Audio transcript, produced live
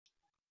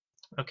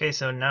Okay,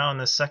 so now in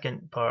the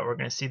second part we're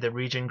going to see the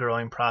region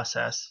growing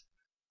process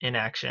in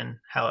action,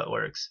 how it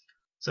works.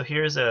 So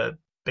here's a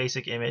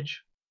basic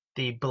image.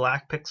 The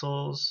black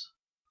pixels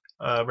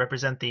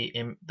represent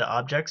the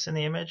objects in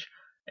the image,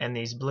 and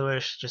these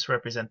bluish just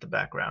represent the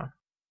background.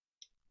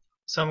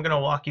 So I'm going to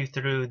walk you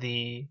through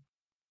the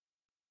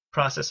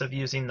process of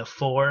using the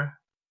for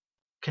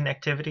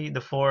connectivity,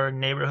 the for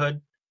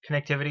neighborhood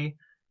connectivity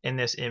in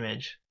this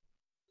image.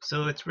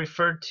 So it's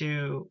referred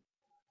to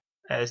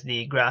as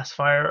the grass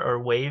fire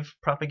or wave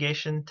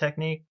propagation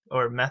technique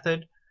or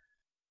method,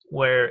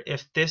 where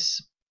if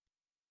this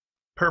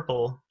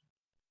purple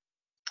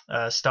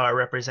star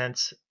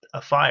represents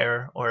a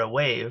fire or a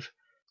wave,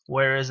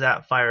 where is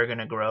that fire going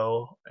to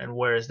grow and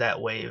where is that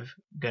wave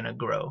going to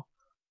grow?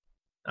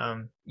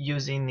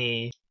 Using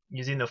the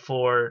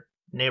for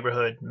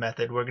neighborhood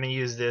method, we're going to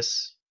use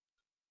this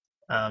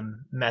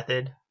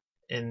method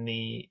in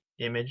the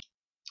image.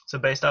 So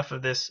based off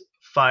of this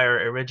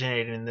fire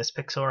originating in this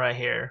pixel right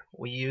here,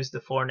 we use the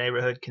for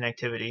neighborhood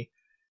connectivity,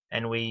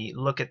 and we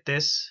look at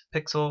this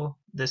pixel,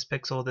 this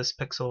pixel, this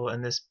pixel,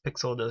 and this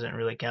pixel doesn't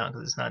really count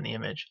because it's not in the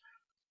image.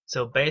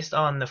 So based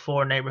on the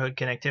for neighborhood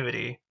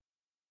connectivity,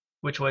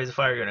 which way is the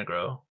fire going to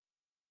grow?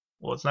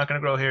 Well, it's not going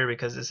to grow here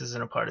because this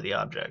isn't a part of the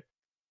object,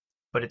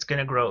 but it's going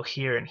to grow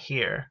here and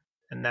here,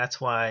 and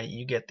that's why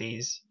you get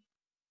these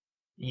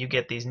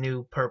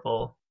new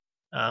purple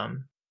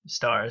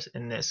stars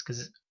in this,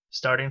 because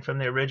starting from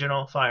the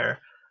original fire,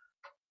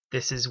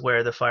 this is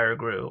where the fire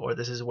grew, or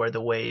this is where the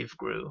wave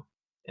grew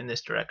in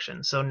this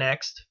direction. So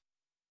next,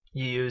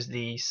 you use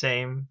the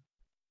same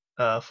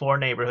for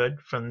neighborhood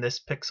from this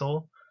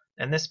pixel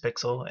and this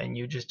pixel, and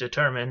you just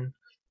determine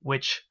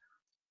which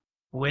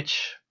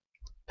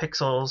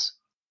pixels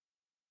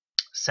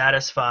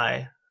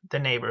satisfy the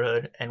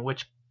neighborhood,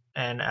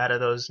 and out of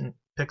those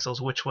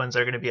pixels, which ones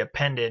are going to be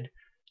appended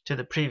to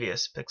the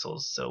previous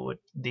pixels. So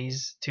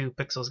these two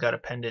pixels got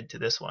appended to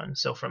this one.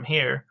 So from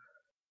here,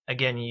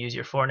 again, you use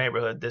your for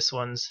neighborhood. This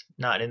one's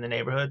not in the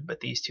neighborhood,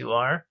 but these two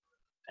are.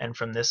 And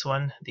from this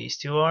one, these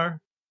two are.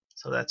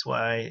 So that's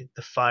why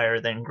the fire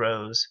then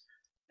grows,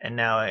 and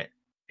now it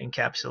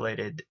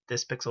encapsulated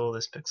this pixel,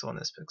 this pixel, and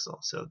this pixel.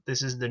 So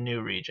this is the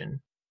new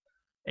region.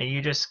 And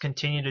you just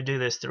continue to do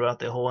this throughout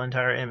the whole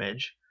entire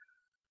image,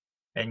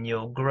 and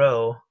you'll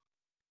grow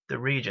the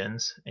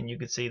regions. And you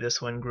can see this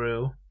one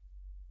grew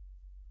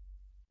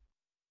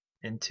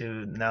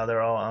into, now they're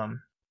all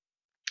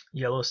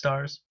yellow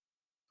stars,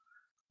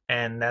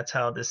 and that's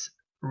how this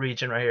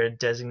region right here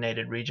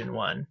designated region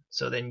 1.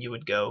 So then you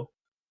would go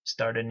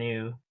start a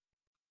new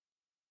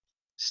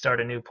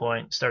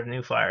point, start a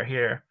new fire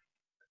here,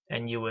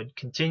 and you would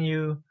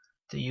continue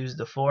to use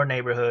the for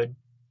neighborhood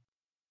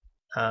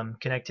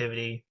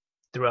connectivity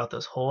throughout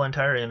this whole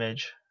entire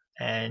image,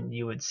 and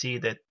you would see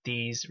that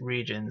these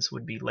regions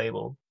would be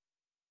labeled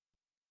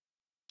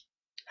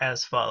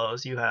as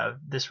follows. You have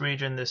this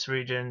region, this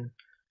region,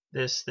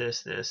 this,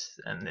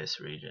 and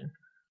this region.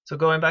 So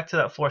going back to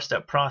that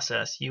 4-step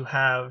process, you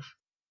have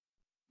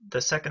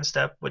the second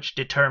step, which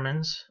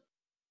determines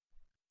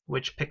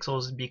which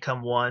pixels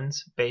become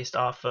ones based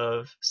off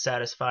of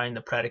satisfying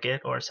the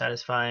predicate or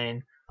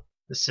satisfying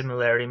the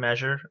similarity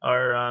measure.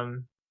 Our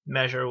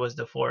measure was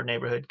the for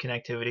neighborhood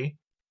connectivity.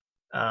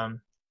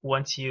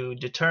 Once you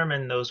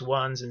determine those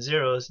ones and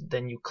zeros,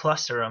 then you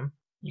cluster them.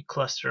 You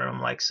cluster them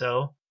like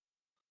so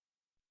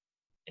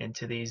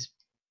into these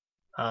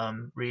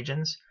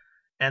regions.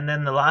 And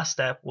then the last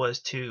step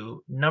was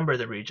to number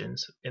the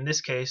regions. In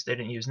this case, they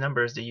didn't use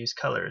numbers, they used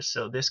colors.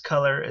 So this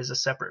color is a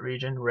separate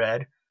region,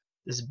 red.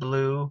 This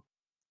blue-ish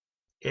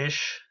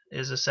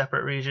is a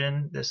separate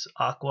region. This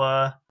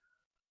aqua,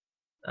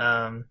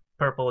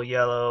 purple,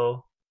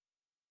 yellow,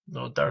 a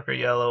little darker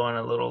yellow, and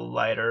a little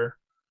lighter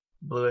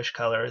bluish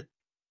color.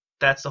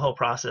 That's the whole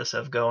process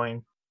of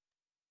going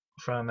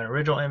from an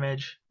original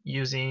image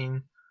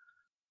using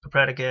a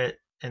predicate.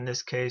 In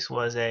this case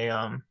was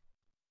the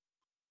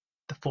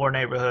for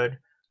neighborhood,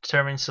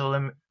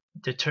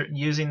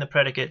 using the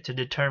predicate to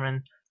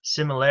determine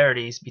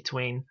similarities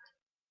between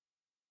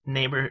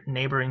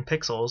neighboring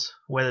pixels,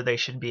 whether they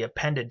should be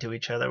appended to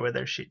each other,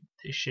 whether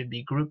they should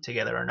be grouped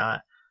together or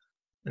not.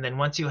 And then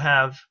once you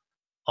have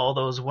all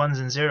those ones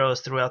and zeros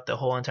throughout the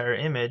whole entire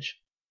image,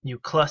 you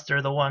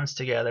cluster the ones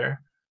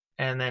together,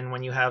 and then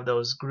when you have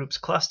those groups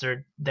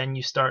clustered, then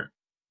you start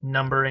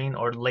numbering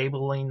or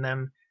labeling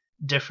them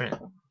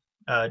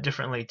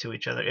differently to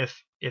each other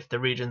if the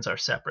regions are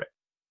separate.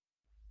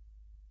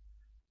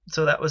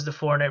 So that was the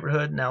for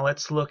neighborhood. Now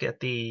let's look at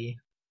the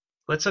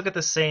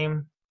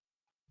same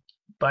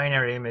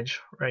binary image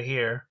right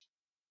here,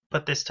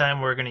 but this time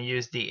we're going to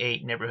use the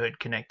 8 neighborhood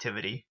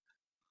connectivity.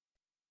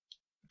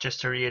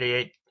 Just to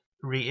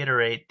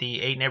reiterate,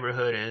 the 8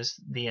 neighborhood is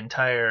the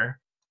entire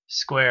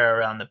square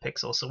around the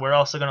pixel. So we're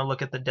also going to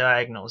look at the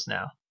diagonals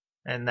now,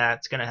 and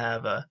that's going to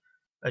have a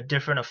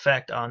different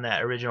effect on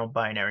that original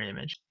binary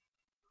image.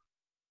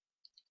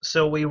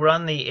 So we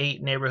run the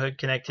 8 neighborhood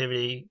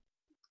connectivity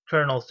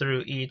kernel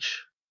through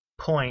each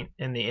point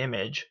in the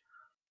image.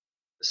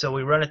 So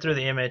we run it through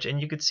the image,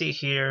 and you can see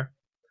here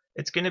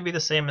it's going to be the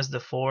same as the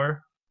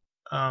for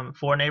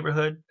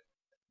neighborhood.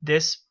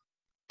 These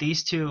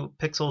two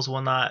pixels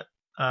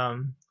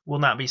will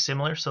not be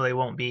similar, so they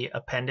won't be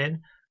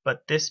appended.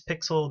 But this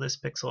pixel,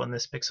 and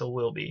this pixel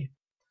will be.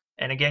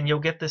 And again, you'll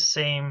get the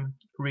same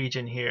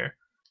region here.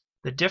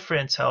 The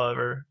difference,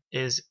 however,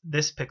 is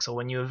this pixel.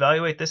 When you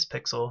evaluate this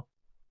pixel,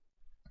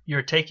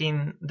 you're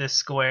taking this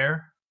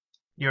square,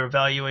 you're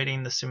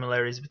evaluating the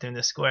similarities between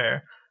the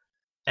square,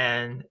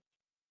 and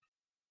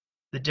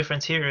the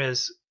difference here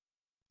is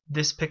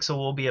this pixel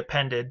will be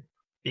appended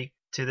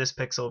to this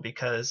pixel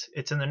because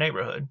it's in the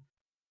neighborhood.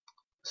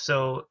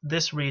 So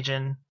this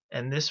region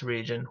and this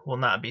region will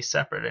not be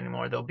separate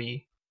anymore, they'll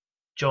be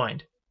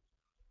joined.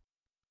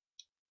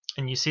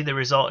 And you see the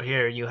result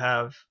here. You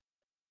have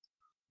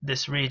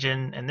this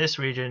region and this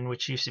region,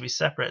 which used to be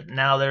separate.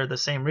 Now they're the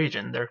same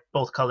region. They're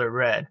both colored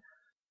red.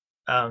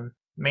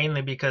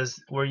 Mainly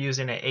because we're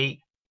using the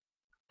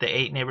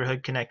 8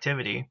 neighborhood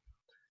connectivity,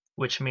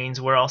 which means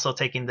we're also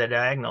taking the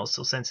diagonals.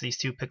 So since these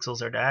two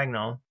pixels are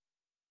diagonal,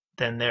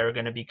 then they're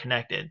going to be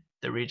connected.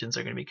 The regions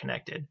are going to be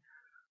connected.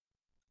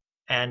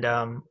 And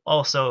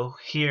also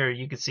here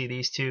you can see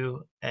these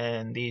two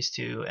and these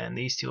two and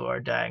these two are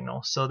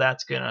diagonal. So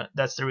that's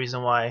the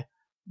reason why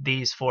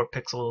these 4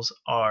 pixels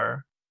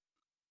are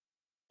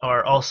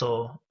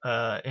also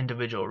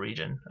individual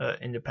region,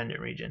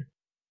 independent region.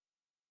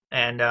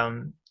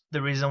 And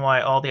the reason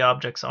why all the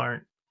objects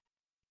aren't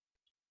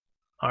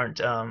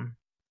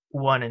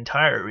one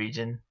entire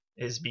region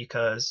is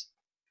because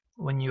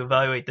when you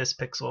evaluate this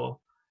pixel,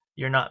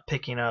 you're not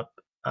picking up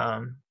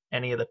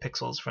any of the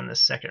pixels from the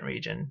second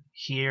region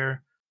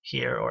here,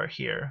 here, or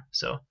here.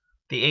 So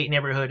the 8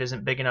 neighborhood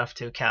isn't big enough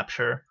to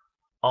capture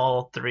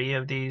all 3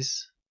 of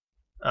these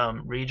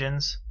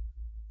regions.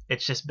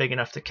 It's just big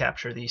enough to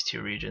capture these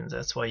 2 regions.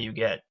 That's why you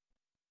get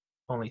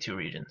only 2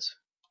 regions.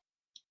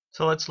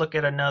 So let's look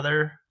at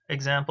another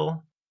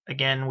example.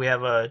 Again, we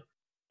have a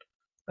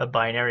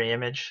binary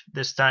image.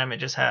 This time it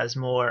just has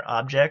more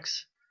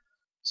objects.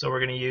 So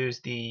we're going to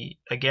use the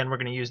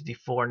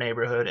 4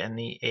 neighborhood and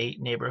the 8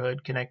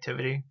 neighborhood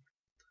connectivity.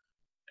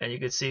 And you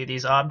can see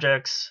these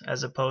objects,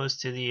 as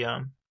opposed to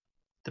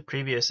the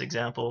previous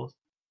example,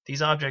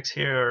 these objects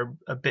here are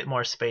a bit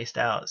more spaced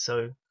out.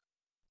 So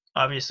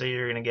obviously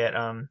you're going to get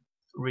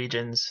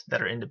regions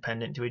that are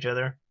independent to each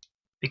other.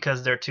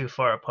 Because they're too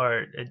far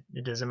apart,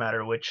 it doesn't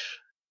matter which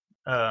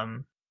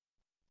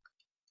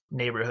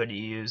neighborhood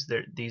you use.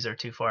 These are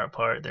too far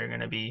apart. They're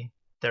going to be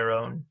their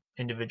own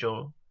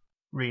individual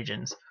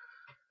regions.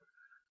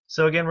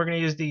 So again, we're going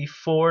to use the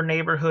 4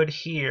 neighborhood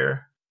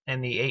here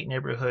and the 8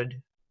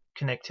 neighborhood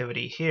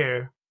connectivity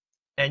here,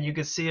 and you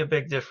can see a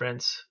big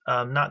difference.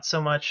 Not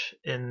so much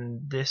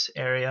in this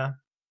area,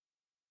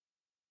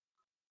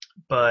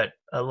 but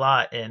a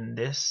lot in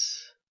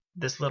this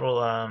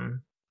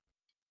little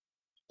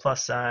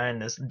plus sign,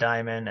 this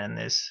diamond, and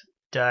this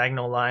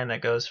diagonal line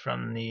that goes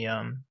from the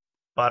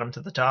bottom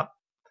to the top.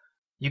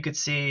 You could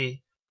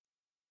see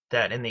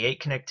that in the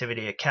 8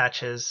 connectivity, it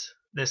catches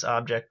this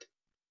object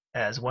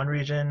as one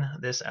region,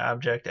 this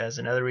object as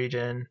another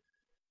region,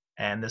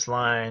 and this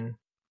line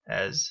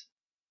as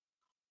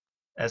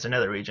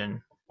another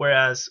region.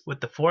 Whereas with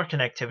the 4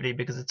 connectivity,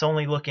 because it's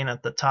only looking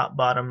at the top,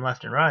 bottom,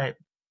 left, and right,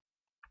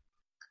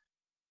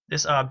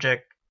 this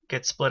object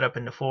gets split up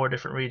into 4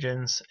 different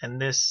regions,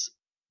 and this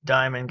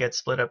diamond gets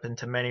split up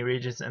into many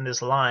regions, and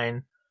this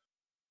line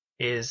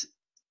is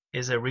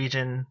a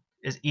region,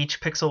 is each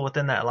pixel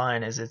within that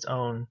line is its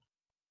own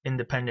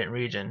independent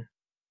region.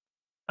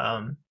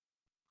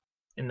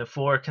 In the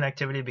 4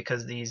 connectivity,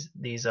 because these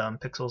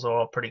pixels are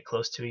all pretty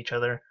close to each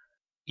other,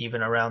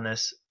 even around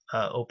this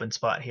open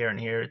spot here and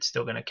here, it's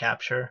still going to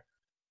capture.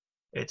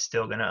 It's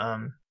still going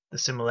to the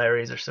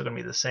similarities are still going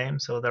to be the same,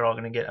 so they're all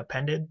going to get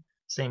appended.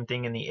 Same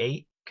thing in the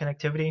 8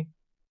 connectivity.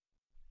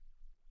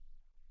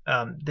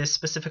 This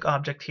specific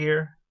object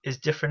here is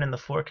different in the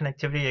 4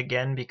 connectivity,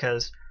 again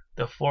because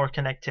the 4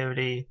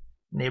 connectivity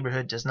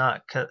neighborhood does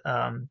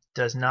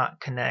not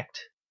connect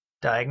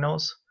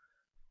diagonals,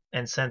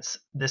 and since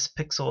this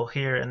pixel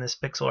here and this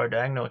pixel are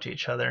diagonal to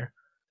each other,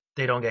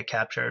 they don't get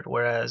captured.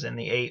 Whereas in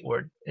the 8,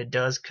 where it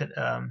does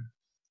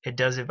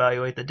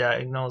evaluate the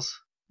diagonals,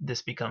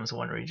 this becomes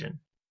one region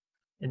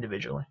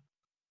individually.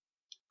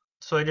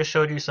 So I just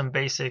showed you some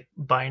basic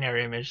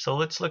binary image. So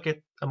let's look at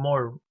a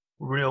more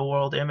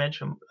real-world image,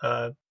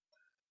 an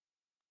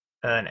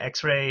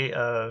X-ray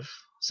of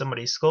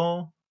somebody's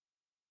skull,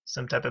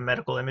 some type of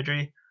medical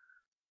imagery.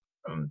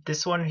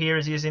 This one here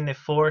is using the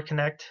 4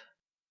 connect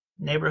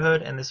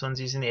neighborhood, and this one's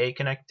using the 8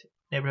 connect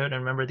neighborhood.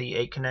 And remember, the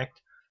 8 connect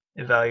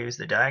evaluates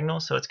the diagonal,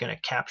 so it's going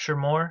to capture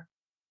more.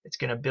 It's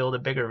going to build a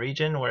bigger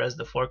region, whereas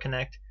the 4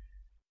 connect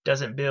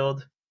doesn't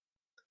build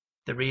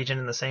the region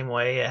in the same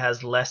way. It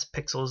has less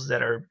pixels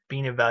that are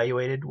being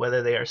evaluated,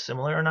 whether they are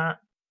similar or not.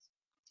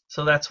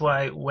 So that's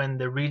why when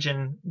the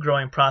region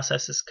growing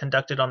process is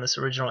conducted on this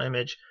original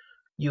image,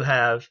 you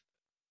have,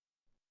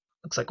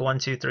 looks like 1,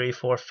 2, 3,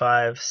 4,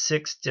 5,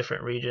 6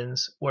 different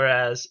regions,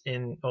 whereas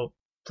in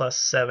plus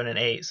 7 and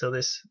 8, so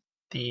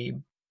the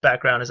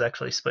background is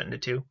actually split into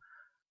 2,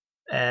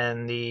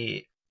 and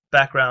the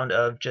background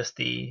of just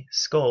the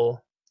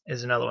skull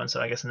is another one,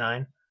 so I guess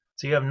 9.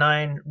 So you have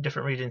 9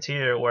 different regions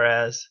here,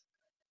 whereas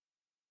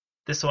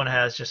this one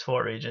has just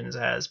 4 regions.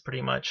 It has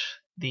pretty much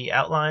the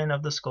outline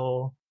of the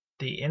skull,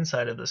 the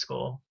inside of the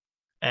skull,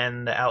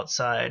 and the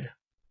outside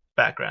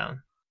background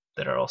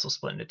that are also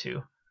split into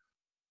 2.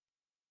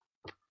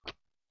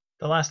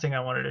 The last thing I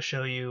wanted to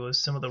show you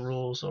was some of the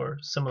rules or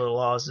some of the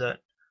laws that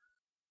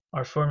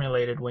are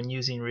formulated when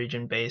using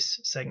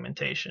region-based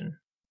segmentation.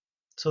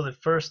 So the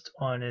first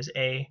one is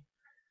A,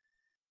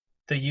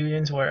 the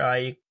unions where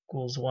I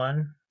equals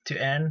 1 to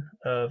n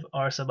of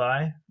r sub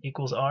I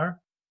equals r.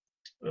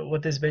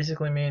 What this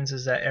basically means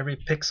is that every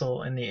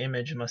pixel in the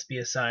image must be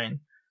assigned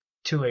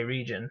to a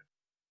region.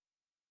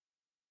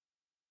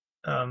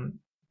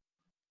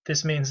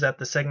 This means that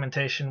the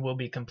segmentation will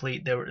be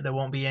complete. There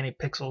won't be any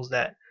pixels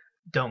that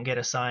don't get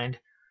assigned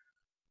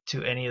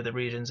to any of the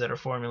regions that are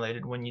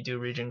formulated when you do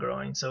region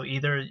growing. So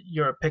either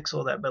you're a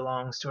pixel that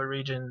belongs to a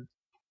region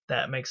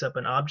that makes up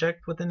an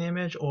object within the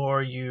image,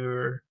 or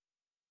you're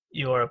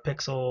a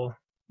pixel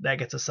that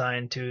gets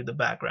assigned to the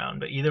background.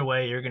 But either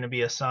way, you're going to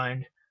be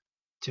assigned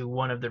to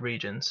one of the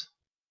regions.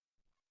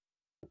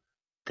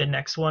 The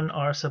next one,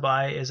 r sub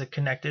I, is a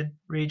connected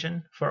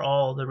region for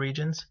all the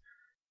regions.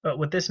 But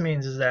what this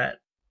means is that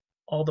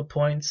all the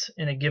points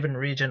in a given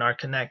region are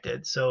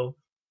connected. So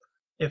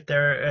if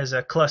there is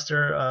a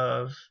cluster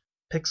of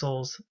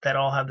pixels that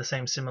all have the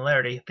same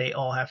similarity, they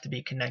all have to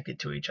be connected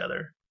to each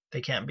other.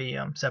 They can't be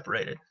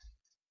separated.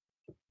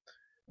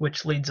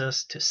 Which leads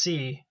us to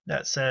C,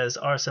 that says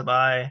r sub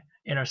I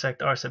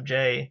intersect r sub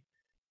j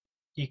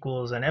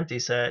equals an empty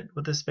set.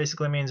 What this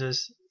basically means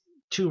is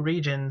 2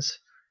 regions,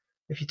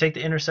 if you take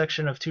the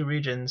intersection of 2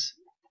 regions,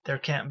 there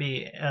can't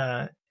be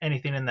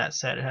anything in that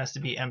set. It has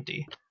to be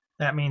empty.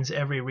 That means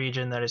every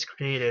region that is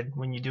created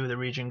when you do the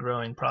region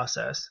growing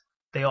process,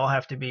 they all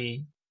have to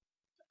be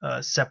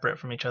separate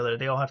from each other.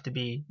 They all have to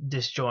be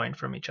disjoint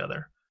from each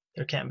other.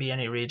 There can't be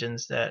any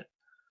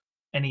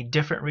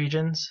different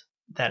regions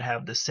that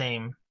have the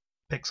same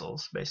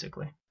pixels,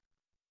 basically.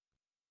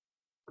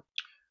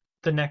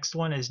 The next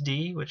one is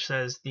D, which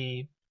says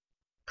the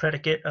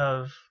predicate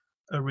of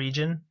a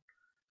region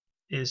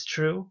is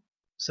true.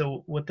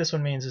 So what this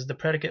one means is the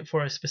predicate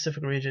for a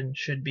specific region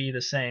should be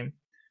the same.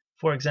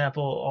 For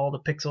example, all the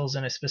pixels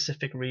in a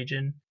specific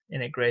region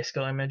in a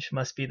grayscale image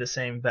must be the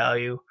same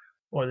value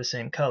or the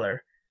same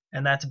color.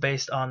 And that's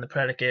based on the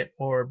predicate,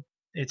 or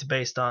it's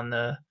based on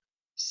the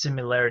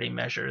similarity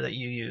measure that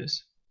you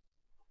use.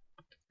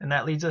 And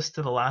that leads us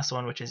to the last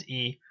one, which is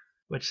E,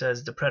 which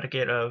says the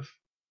predicate of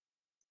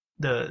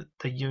the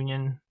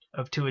union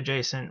of 2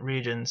 adjacent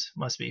regions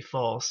must be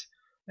false.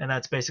 And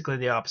that's basically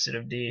the opposite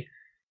of D,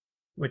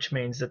 which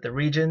means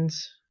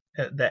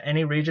that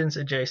any regions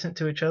adjacent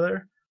to each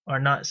other are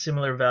not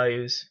similar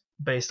values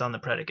based on the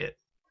predicate.